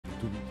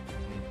tubiri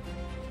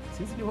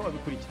sinzi niho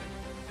wabikurikiranye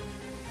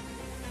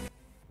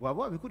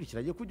waba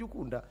wabikurikiranye kujya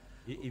ukunda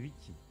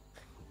ibiki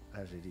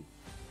Algeria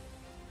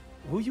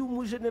uyu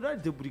mu general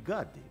de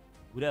brigade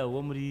uriya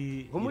wo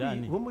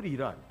muri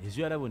Iran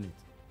ejo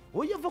yarabonetse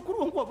oya va kuri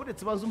uwo ngo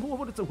wabonetse banza umwe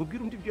wabonetse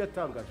nkubwira undi ibyo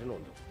yatangaje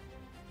none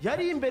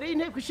yari imbere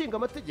y'inteko ishinga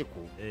amategeko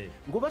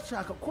ngo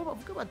bashaka ko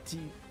bavuga bati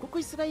kuko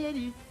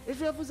Israel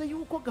ejo yavuze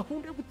yuko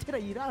gahunda yo gutera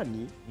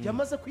Iran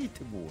yamaze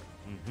kwitegura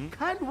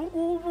kandi ubu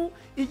ngubu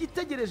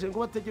igitegereje ngo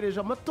bategereje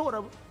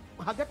amatora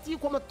hagati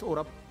y'uko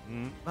amatora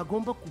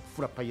bagomba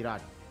gufurapa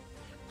Iran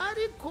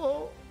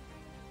ariko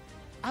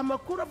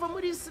amakuru ava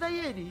muri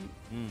Israel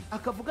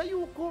akavuga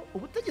yuko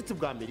ubutegetsi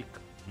bwa Amerika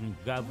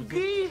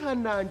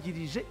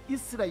bwihanangirije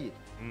Israel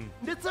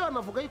ndetse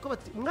banavuga yuko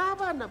bati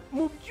mwabana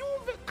mu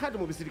byumve kandi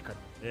mu bisirikare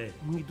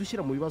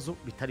mwidushyira mu bibazo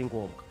bitari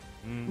ngombwa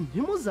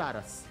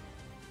ntimuzarase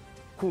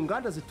ku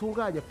nganda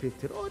zitunganya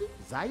peteroli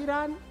za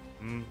Iran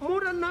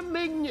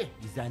muranamenye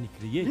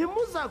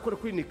ntimuzakore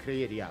kuri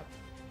nucleaire yabo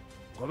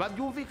ngo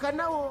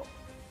babyumvikanaho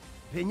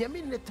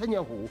Benjamin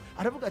Netanyahu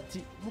aravuga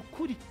ati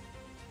mukuri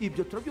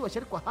ibyo turabyubashye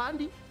ariko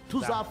ahandi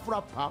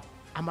tuzafurapa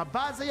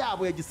amabaze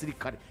yabo ya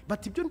gisirikare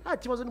bati ibyo nta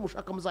kibazo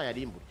nimushaka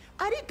muzayarimbure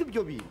ariko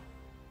ibyo bintu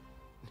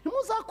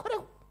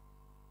ntimuzakoreho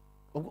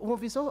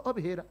umvise aho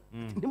bihera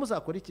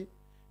ntimuzakore iki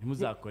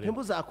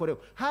ntimuzakoreho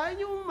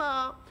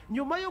hanyuma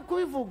nyuma yo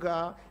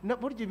kubivuga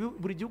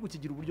buri gihugu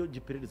kigira uburyo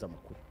giperereza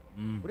amakuru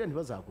buriya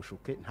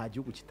ntibazagushuke nta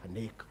gihugu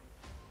kitaneka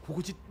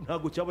kuko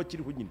ntabwo cyaba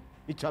kiriho nyine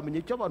nticyamenye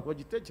icyo abantu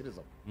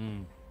bagitekerezaho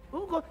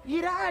ubwo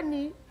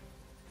Irani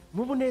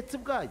mu bunetsi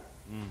bwayo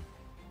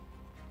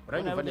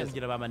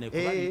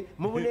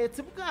mu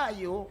bunetsi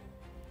bwayo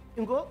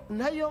ngo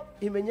nayo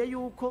imenye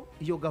yuko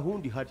iyo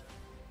gahunda ihari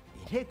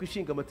inteko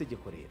ishinga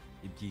amategeko rero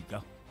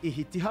ibyigaho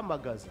ihita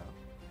ihamagaza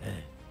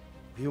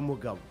uyu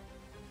mugabo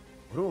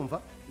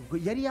urumva ubwo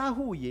yari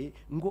yahuye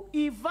ngo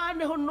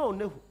ivaneho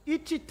noneho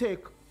ica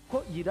iteka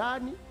ko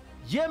Irani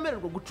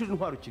yemererwa gucura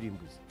intwaro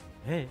kirimbuzi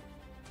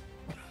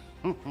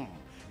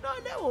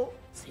noneho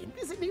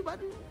simbizi niba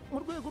mu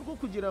rwego rwo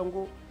kugira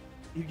ngo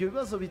ibyo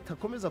bibazo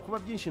bitakomeza kuba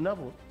byinshi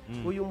nabo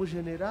uyu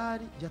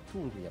mujenerali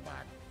yatunguye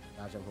abantu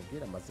yaje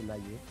nkubwira amazina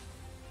ye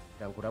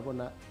ngo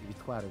urabona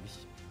ibitwaro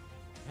bishya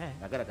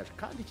yagaragaje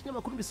kandi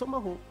ikinyamakuru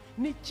bisomaho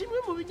ni kimwe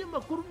mu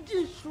binyamakuru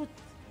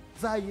by'inshuti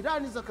za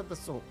Irani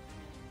z'akadasohoka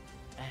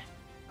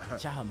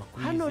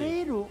hano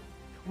rero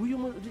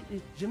uyu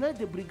general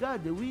de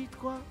brigade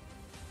witwa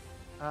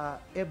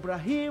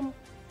Ibrahim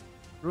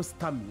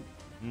Rostami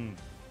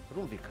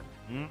urumvikana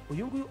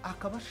uyu nguyu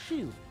akaba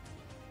ashinzwe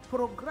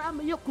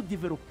porogaramu yo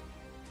kudivelopa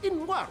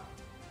indwara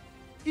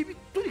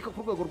ibiturika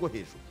ku rwego rwo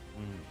hejuru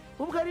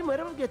ubwo arimo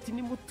yarababwiye ati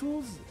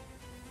nimutuze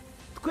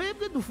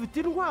twebwe dufite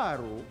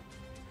indwaro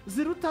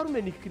ziruta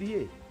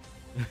rumenikiriye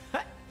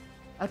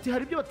ati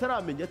hari ibyo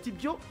bataramenya ati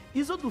ibyo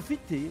izo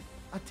dufite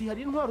ati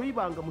hari intwaro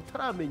y'ibanga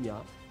mutaramenya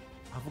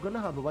avuga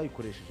n'ahantu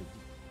bayikoresheje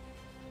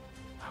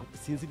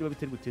sinzi niba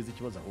bitari guteza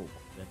ikibazo ahubwo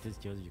birateza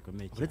ikibazo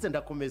gikomeye cyane uretse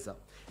ndakomeza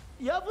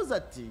yavuze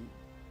ati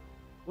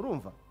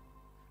urumva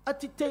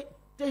ati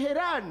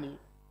Teherani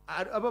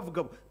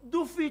abavuga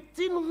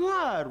dufite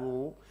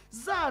intwaro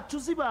zacu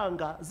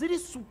zibanga ziri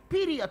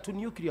superior to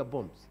nuclear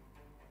bombs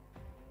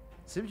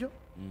sibyo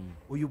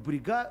uyu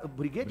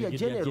brigadier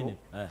general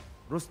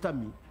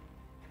Rostami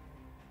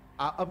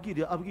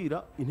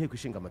abwira inteko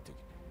ishinga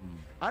amategeko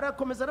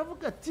arakomeza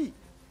aravuga ati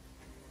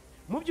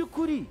mu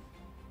by'ukuri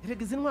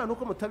erega izi ntwaro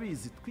uko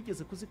mutabizi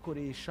twigeze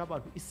kuzikoresha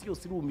abantu isi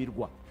yose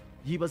irumirwa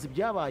yibaza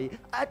ibyabaye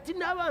ati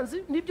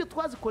n'abanzi nibyo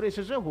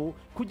twazikoreshejeho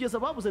kugeza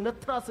babuze na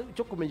trace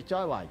cyo kumenya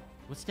icyabaye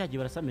gusa cyagiye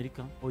barasa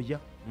Amerika oya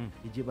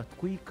igihe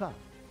batwika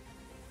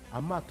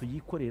amato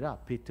yikorera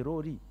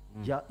peteroli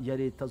ya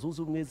leta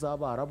zunze ubumwe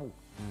z'Abarabu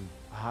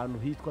ahantu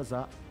hitwa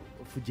za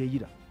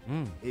Fujeira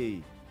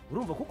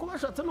urumva kuko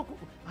bashatse no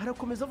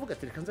arakomeza avuga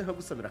ati reka nze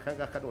nkagusomera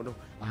akangaka noneho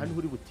ahantu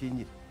uri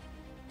butinyire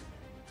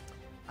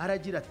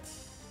aragira ati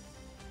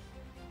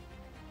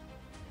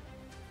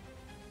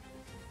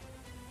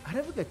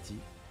aravuga ati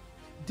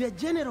the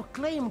general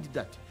claimed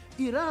that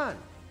Iran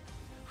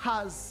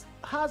has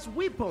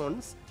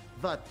weapons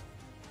that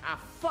are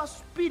far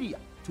superior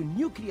to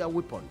nuclear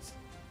weapons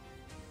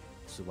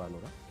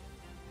sobanura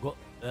ngo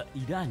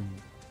Iran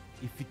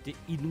ifite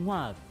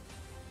intwaro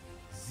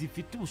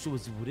zifite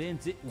ubushobozi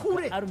burenze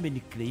kure arme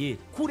nucleaire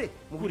kure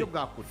mu buryo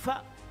bwa kure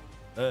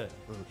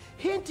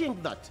hinting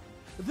that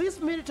this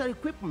military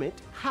equipment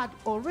had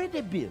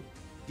already been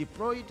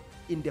deployed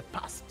in the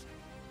past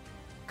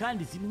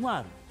kandi izi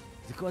ntwaro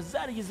zikaba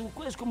zarigeze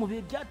gukoreshwa mu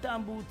bihe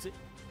byatambutse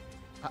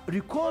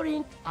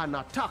recalling an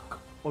attack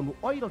on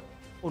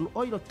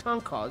oil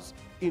tankers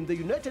in the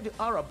United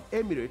Arab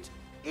Emirates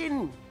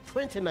in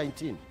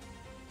 2019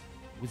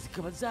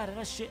 zikaba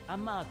zararashe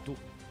amato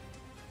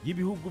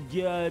y'ibihugu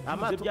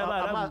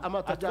by'Abarabu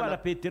atwara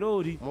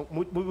peteroli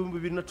mu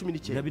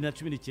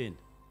 2019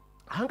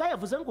 ahangaha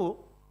yavuze ngo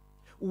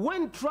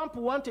when Trump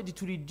wanted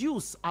to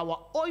reduce our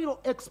oil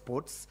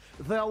exports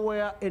there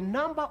were a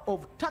number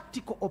of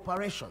tactical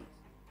operations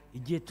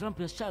igihe Trump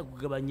yashaka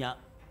kugabanya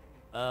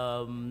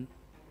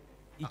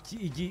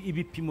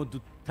ibipimo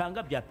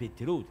dutanga bya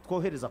peteroli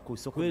twohereza ku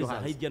isoko ryo kohereza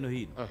hanze hirya no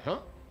hino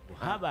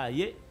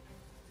habaye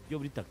byo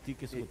muri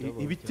tactique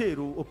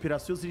ibitero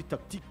operasiyo ziri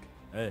tactique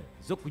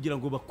zo kugira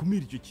ngo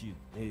bakumire icyo kintu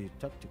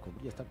tactique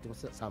burya tactique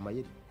si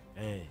amayeri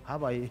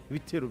habaye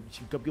ibitero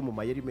bigabwe mu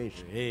mayeri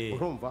menshi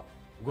urumva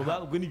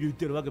ubwo n'ibyo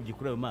bitero bagabye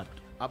kuri ayo mato.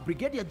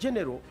 Brigadier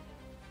General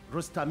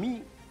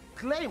Rostami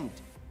claimed,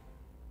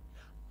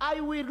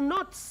 I will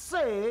not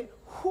say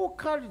who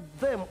carried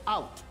them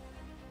out.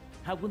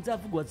 Ntabwo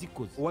nzavuga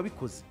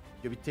wabikoze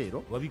ibyo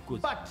bitero,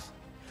 but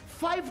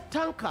 5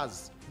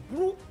 tankers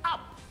blew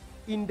up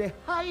in the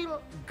highly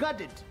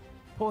guarded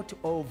port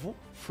of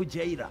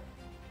Fujairah.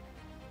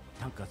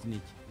 Tankers ni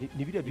iki?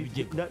 Ni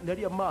biriya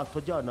nariya mato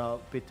ajyana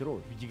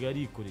peteroli. Ibigega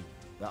yikoreye.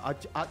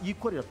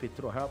 Yikorera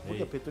peteroli,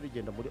 burya peteroli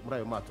igenda muri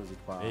ayo mato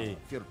zitwa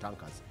fuel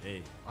tankers.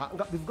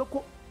 Bivuga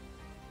ko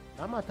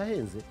amato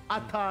ahenze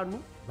 5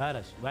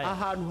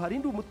 ahantu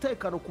harindi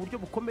umutekano ku buryo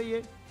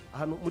bukomeye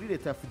ahantu muri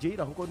leta ya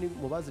Fujairah, ahubwo ni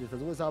mu bazi leta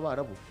zimwe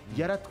z'Abarabu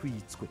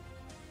yaratwitswe.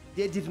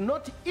 They did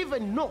not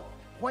even know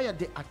where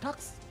the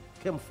attacks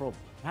came from.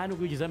 Nta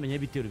nubwo bigeze bamenya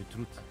ibitero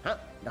biturutse.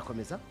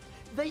 Ndakomeza.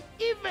 They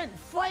even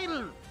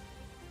filed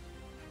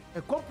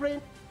a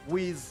complaint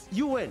with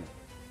UN.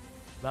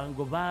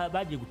 Bango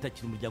bagiye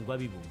gutakira umuryango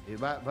w'abibumbye.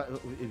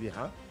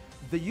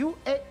 The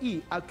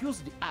UAE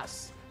accused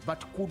us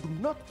but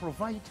could not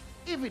provide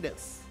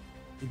evidence.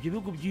 Ibyo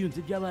bihugu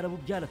byiyunze by'Abarabu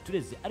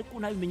byaratureze ariko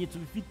nta bimenyetso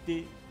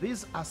bifite.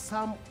 These are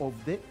some of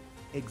the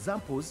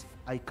examples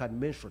I can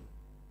mention.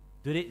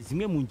 Dore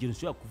zimwe mu ngero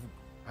nshobora kuvuga.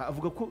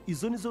 Avuga ko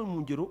izo nizo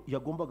mu ngero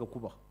yagombaga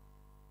kubaho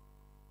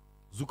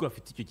zuko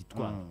bafite icyo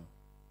gitwaro.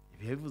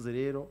 Ibivuze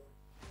rero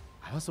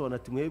abasobanura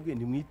ati mwebwe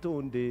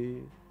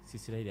ntimwitonde.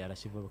 Israel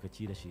yarashiva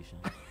bakakirashisha.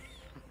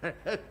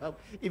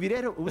 Ibi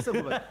rero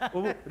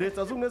ubu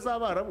leta z'umwe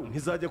z'Abarabu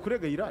ntizajya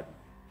kurega Iran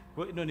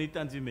ko none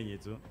itanze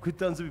ibimenyetso,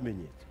 kwitanze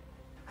ibimenyetso.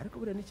 Ariko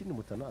buriya n'ikindi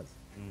mutanazi,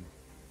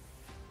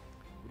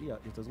 buriya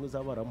leta z'umwe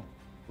z'Abarabu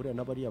buriya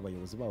n'abari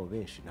abayobozi babo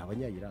benshi ni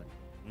abanya-Iran.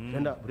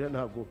 Buriya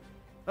ntabwo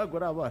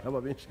ari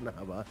abana benshi, ni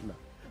abana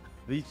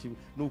biki.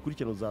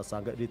 N'ukurikirana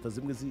uzasanga leta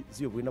zimwe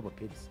ziyobowe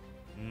n'abaperisi.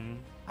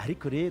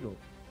 Ariko rero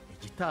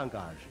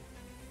igitangaje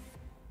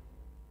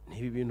ni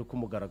ibi bintu ku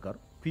mugaragaro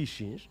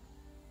kwishinja.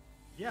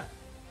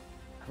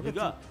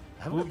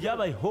 Ubu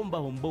byabaye homba.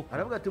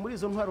 Aravuga ati muri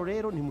izo ntwaro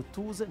rero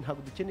ntimutuze,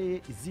 ntabwo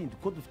dukeneye izindi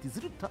ko dufite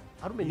iziruta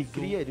arume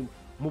nucleaire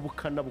mu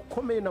bukana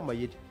bukomeye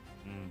n'amayeri.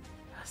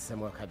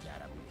 Asema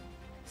akabyara mwe.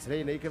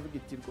 Israel nayo ikavuga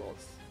iti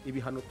rwose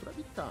ibihano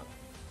turabitanga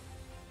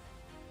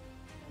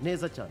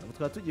neza cyane.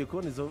 Twaba tugiye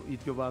kubona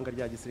iryo banga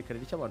rya gisirikare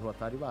ry'abantu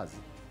batari bazi.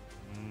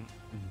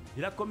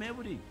 Birakomeye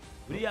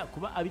buriya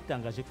kuba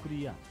abitangaje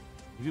kuriya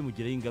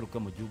ntibimugiraho ingaruka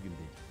mu gihugu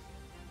imbere.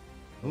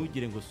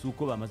 Ntugire ngo si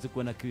uko bamaze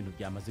kubona ko ibintu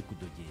byamaze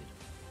kudogera.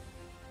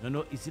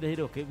 Noneho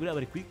Israel buriya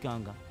bari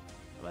kwikanga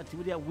bati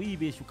buriya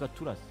wibeshye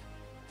ukaturasa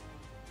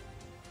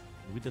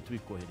ubita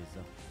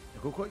tubikohereza.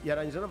 Kuko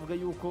yarangije aravuga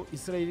yuko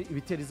Israel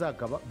ibitero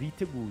izagaba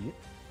biteguye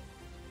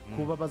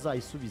kuba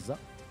bazayisubiza,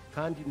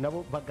 kandi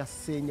nabo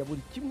bagasenya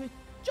buri kimwe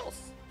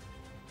cyose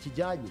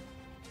kijyanye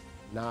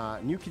na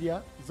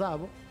nuclear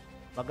zabo,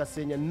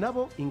 bagasenya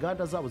nabo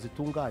inganda zabo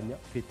zitunganya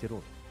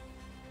peteroli.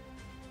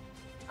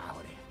 Aho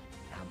rero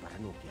intambara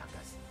nuko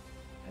ihagaze.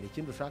 Hari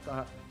ikindi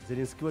ushaka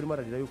Zelensky barimo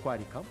ararira yuko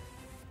arika.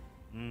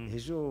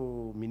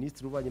 Ejo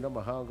minisitiri w'ububanyi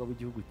n'amahanga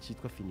w'igihugu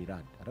cyitwa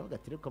Finland aravuga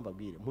ati reka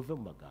mbabwire muve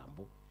mu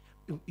magambo,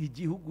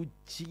 igihugu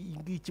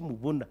ngiki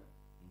mubona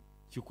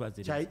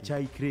cya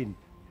Ukraine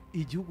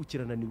igihugu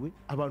kirananiwe,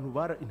 abantu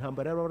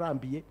intambara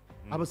yararambiye,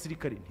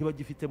 abasirikare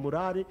ntibagifite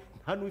morale,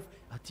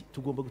 ati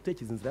tugomba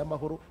gutekereza inzira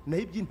y'amahoro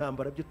naho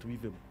iby'intambara byo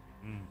tubivemo.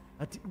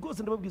 Ati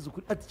rwose ndababwiza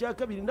ukuri, ati cya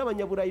kabiri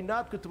n'abanyaburayi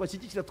natwe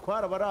tubashyigikira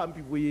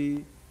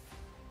twarabarambiwe.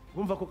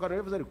 Bumva ko kantu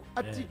yavuze ariko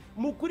ati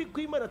mukuri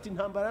kw'Imana, ati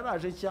intambara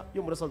yaraje nshya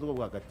yo murasanzwe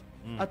bwo hagati.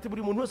 Ati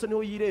buri muntu wese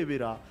niho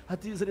yirebera,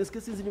 ati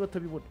Zelensky sinzi niba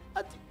atabibona,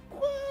 ati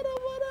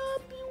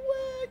twarabarambiwe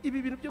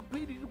ibi bintu byo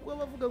kwirirwa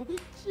bavuga ngo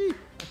iki,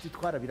 ati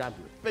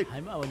twarabirambiwe.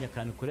 Hanyuma abonye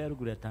akantu Korea ya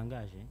ruguru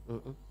yatangaje,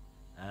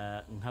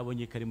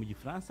 nkabonye kare mu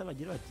Gifaransa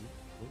bagira bati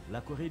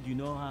la Corée du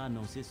Nord a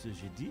annoncé ce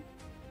jeudi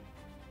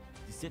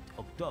 17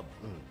 octobre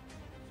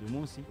ce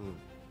munsi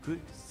que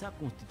sa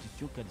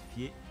constitution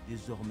qualifiait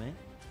désormais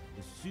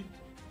le sud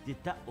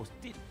d'état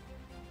hostile.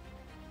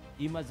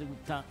 Imaze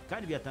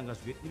kandi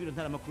byatangajwe n'ibiro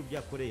ntaramakuru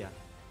bya Korea,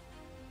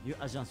 niyo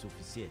agence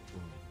officielle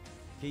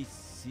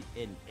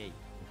KCNA,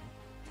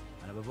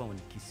 arabavuga ngo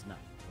ni Kisna,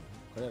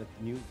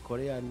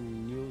 Korean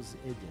News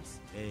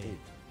Agency.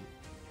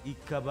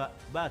 Ikaba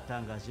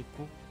batangaje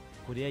ko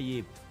Korea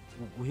y'Epfo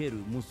guhera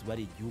uyu munsi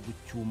bari igihugu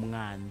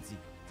cy'umwanzi,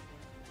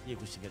 ye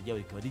gushiga ryabo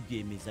rikaba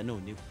ribyemeza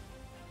noneho.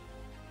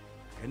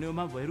 Kandi niyo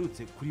mpamvu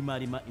baherutse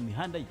kurimarima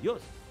imihanda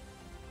yose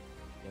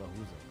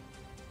yabahuza.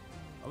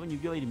 Abonye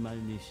ibyo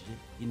barimanishije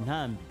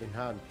intambi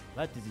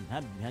batize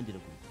intambi imihanda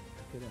iraguye.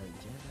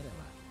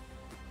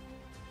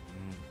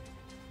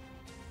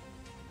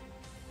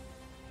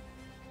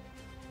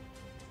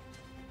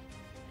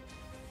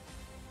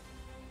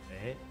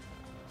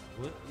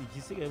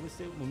 Igisigaye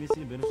bose mu minsi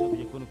iri imbere n'ushobora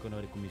kujya kubona ukuntu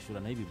bari kumishura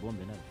naho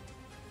ibibombe nabo.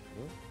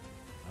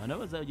 abantu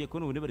bazagiye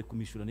kubona ubundi bari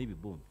kumishura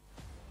n'ibibombe.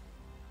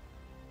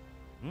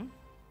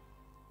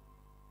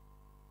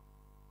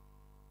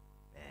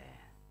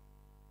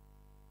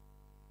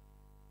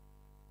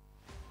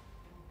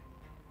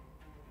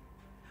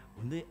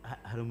 Undi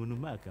hari umuntu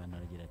umakana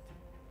aragira ati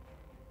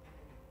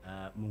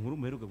mu nkuru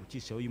muheruka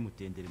gucishaho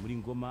y'umutendere muri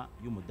Ngoma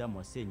y'umudamu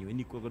wasenyewe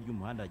n'ikorwa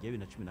ry'umuhanda rya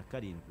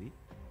 2017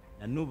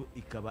 na n'ubu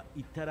ikaba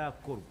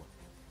itarakorwa.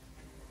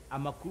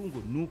 Amakuru ngo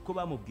nuko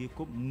bamubwiye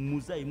ko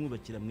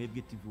muzayimwubakira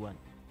mwebwe TV1.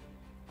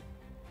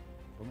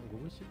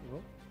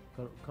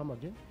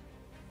 Kamaje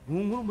mu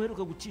nkuru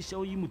muheruka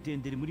gucishaho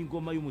y'umutendere muri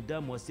Ngoma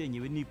y'umudamu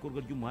wasenyewe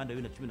n'ikorwa ry'umuhanda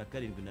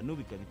 2017 na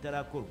n'ubu ikaba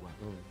itarakorwa.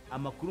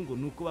 Amakuru ngo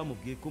nuko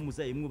bamubwiye ko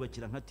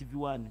muzayimwubakira nka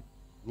TV1.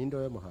 Ninde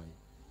wamuhaye?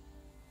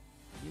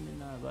 Nyine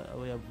naba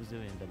abo yavuze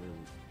wenda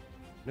bayobozi.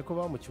 Niko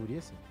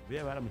bamucyuriye se?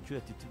 Biya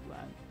baramucyura ati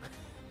TV1.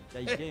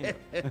 Ndayigenga.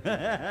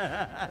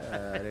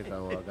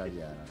 Reka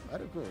wagabyara.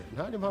 Ariko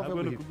nta n'impamvu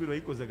yo kubwira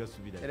yikoza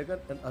gasubira. Reka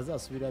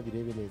azasubira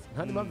birebe neza.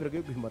 Nta n'impamvu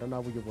yo guhimara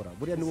nabo uyobora.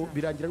 Buriya nibo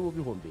birangira nibo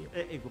bihombeye.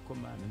 Ego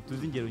komana.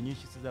 Tuzi ingero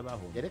nyinshi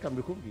z'abahombe. Reka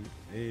mbikubwire.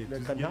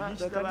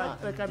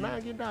 Reka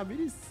nange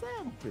indambiri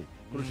simple.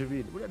 Kuruje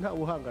ibindi. Buriya nta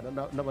uhangana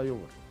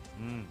n'abayobora.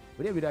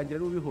 Buriya birangira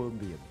nibo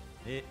bihombeye.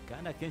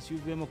 Kandi akenshi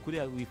uvuyemo kuri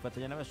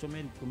wifatanya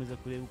n'abashomeri gukomeza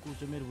kureba uko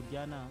ubushomeri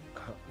buryana.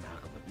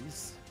 Ntabwo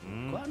babise.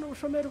 Kwana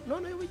ubushomeri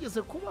none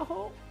wigeze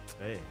kubaho.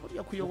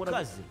 Burya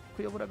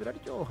kuyobora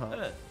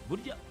biraryoha.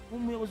 Burya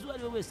umuyobozi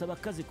wari wese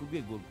abakaze ku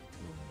rwego rwe.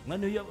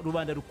 Mwana iyo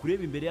rubanda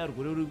rukureba imbere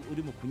yarwo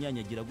uri mu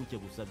kunyanyagira gutya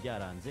gusa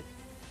byaranze.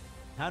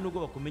 Nta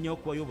nubwo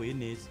bakumenyeho ko wayoboye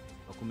neza.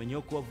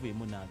 Bakumenyeho ko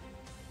wavuyemo nabi.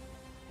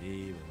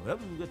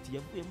 Baravuga ati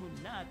yavuyemo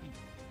nabi.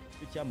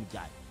 Cyo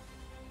cyamujyanye.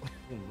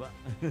 Umva.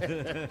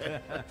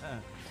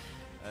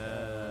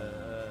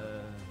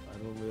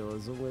 Ari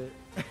umuyobozi umwe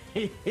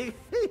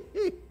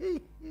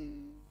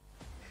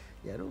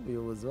yari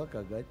umuyobozi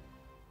w'akagari.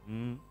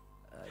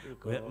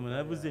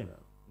 Murabuze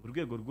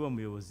urwego rw'uwo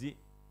muyobozi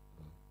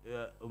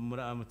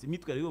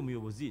imyitwarire y'uwo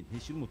muyobozi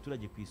ntishyira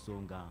umuturage ku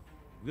isonga.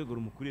 Urwego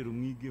rumukuriye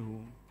rumwigeho.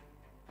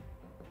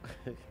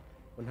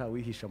 Nta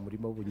wihisha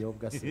murimo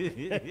w'ubunyobwa se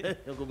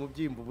ngo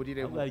mubyimba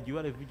buriremo. Hari igihe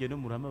baravugiye no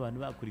murama abantu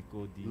bakuri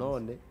kodi.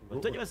 None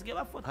batojye basigaye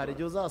bafotora. Hari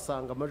igihe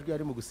uzasanga amajwi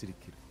ari mu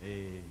gusirikira.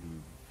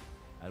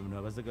 Hari umuntu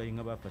wabazaga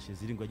inka bafashe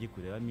ziri ngo ajye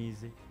kureba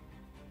mize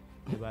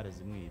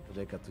barazimwiba.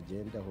 Reka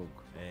tugende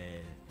ahubwo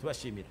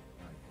tubashimira.